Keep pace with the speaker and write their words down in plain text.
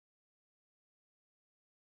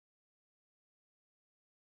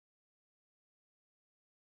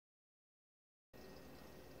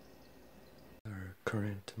Our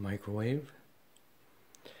current microwave,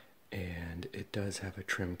 and it does have a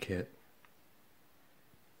trim kit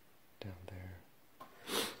down there.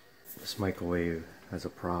 This microwave has a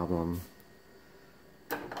problem.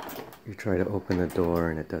 You try to open the door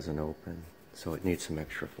and it doesn't open, so it needs some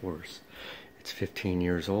extra force. It's 15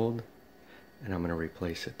 years old, and I'm going to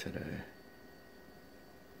replace it today.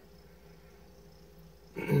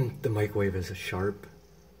 The microwave is a Sharp,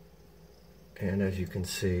 and as you can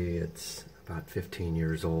see, it's about 15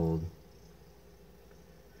 years old.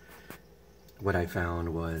 What I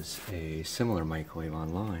found was a similar microwave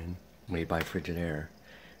online made by Frigidaire.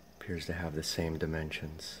 Appears to have the same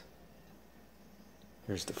dimensions.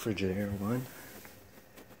 Here's the Frigidaire one,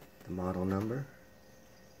 the model number,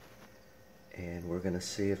 and we're going to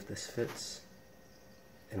see if this fits,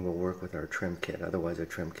 and we'll work with our trim kit. Otherwise, our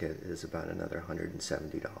trim kit is about another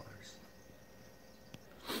 $170.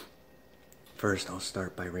 First, I'll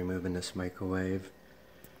start by removing this microwave,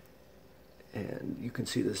 and you can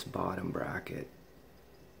see this bottom bracket.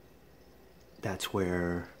 That's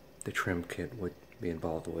where the trim kit would be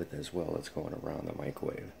involved with, as well as going around the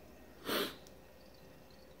microwave.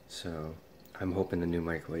 So I'm hoping the new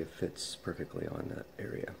microwave fits perfectly on that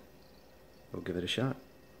area. We'll give it a shot.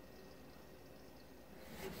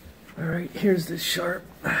 Alright, here's the Sharp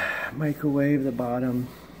microwave, the bottom,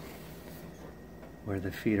 where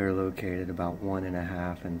the feet are located, about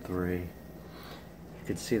 1.5 and 3. You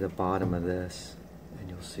can see the bottom of this, and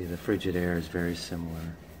you'll see the Frigidaire is very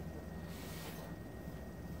similar.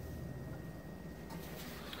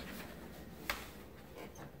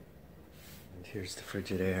 And here's the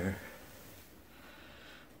Frigidaire.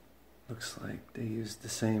 Looks like they used the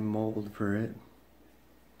same mold for it,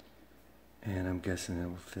 and I'm guessing it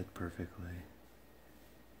will fit perfectly.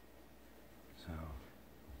 So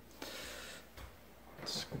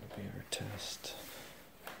this is going to be our test.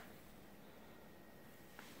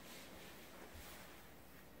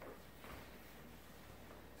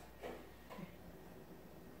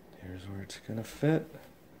 Here's where it's going to fit.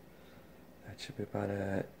 That should be about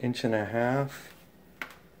 1.5 inches.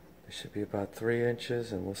 It should be about 3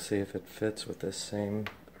 inches, and we'll see if it fits with this same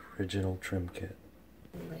original trim kit.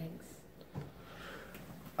 Legs.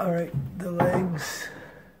 Alright, the legs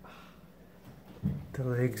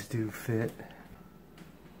do fit.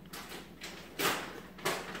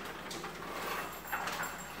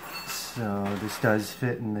 So this does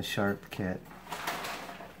fit in the Sharp kit.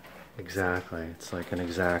 Exactly, it's like an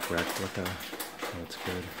exact replica, so it's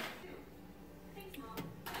good.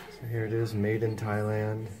 So here it is, made in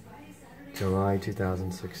Thailand, July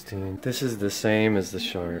 2016. This is the same as the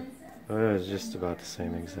Sharp. Oh, it's just about the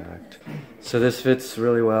same exact. So this fits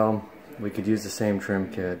really well. We could use the same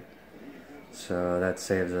trim kit. So that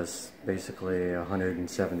saves us basically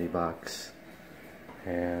 170 bucks.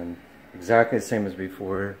 And exactly the same as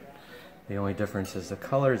before. The only difference is the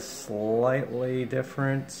color is slightly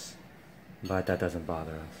different, but that doesn't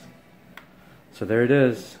bother us. So there it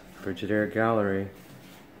is, Frigidaire Gallery.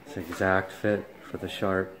 It's an exact fit for the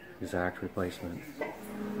Sharp, exact replacement.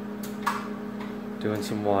 Doing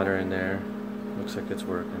some water in there. Looks like it's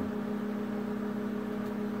working.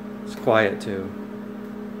 It's quiet too.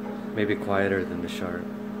 Maybe quieter than the Sharp.